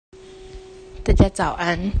大家早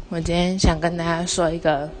安，我今天想跟大家说一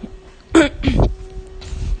个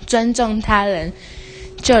尊重他人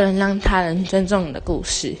就能让他人尊重你的故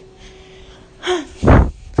事。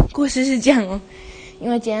故事是这样哦，因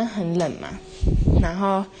为今天很冷嘛，然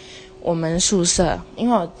后我们宿舍，因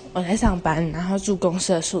为我在上班，然后住公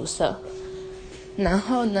司的宿舍，然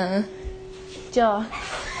后呢，就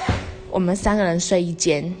我们3个人睡一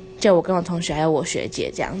间，就我跟我同学还有我学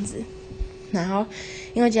姐这样子。然后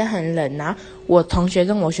因为今天很冷，然后我同学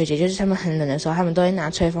跟我学姐就是他们很冷的时候，他们都会拿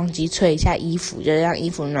吹风机吹一下衣服，就是让衣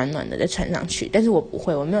服暖暖的再穿上去。但是我不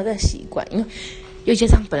会，我没有这个习惯，因为加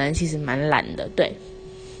上本人其实蛮懒的，对。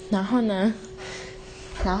然后呢，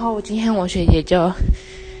今天我学姐就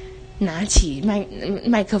拿起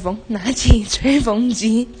麦克风，拿起吹风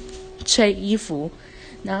机吹衣服，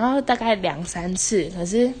然后大概2-3次。可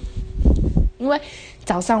是因为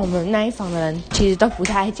早上我们那一房的人其实都不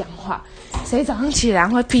太爱讲话，谁早上起来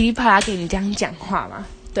会噼里啪啦给你这样讲话嘛？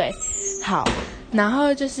对，好，然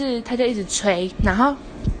后就是他就一直吹，然后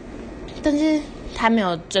但是他没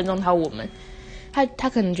有尊重到我们，他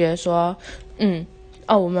可能觉得说，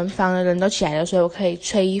我们房的人都起来了，所以我可以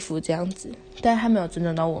吹衣服这样子，但是他没有尊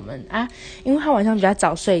重到我们啊，因为他晚上比较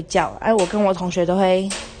早睡觉，我跟我同学都会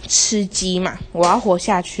吃鸡嘛，我要活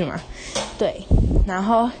下去嘛，对，然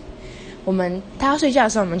后他要睡觉的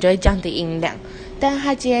时候，我们就会降低音量，但是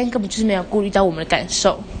他今天根本就是没有顾虑到我们的感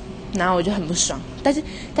受，然后我就很不爽。但是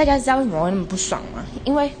大家知道为什么我会那么不爽吗？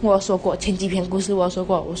因为我有说过前几篇故事，我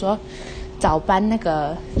说早班那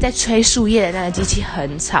个在吹树叶的那个机器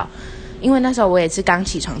很吵，因为那时候我也是刚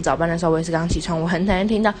起床，早班的时候我也是刚起床，我很讨厌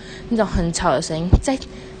听到那种很吵的声音。在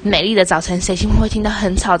美丽的早晨，谁会听到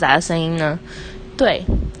很嘈杂的声音呢？对，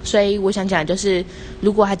所以我想讲就是，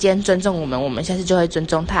如果他今天尊重我们，我们下次就会尊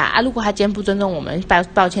重他啊。如果他今天不尊重我们，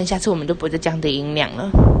抱歉，下次我们就不会再降低音量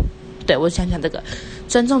了。对，我想讲这个，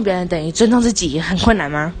尊重别人等于尊重自己，很困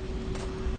难吗？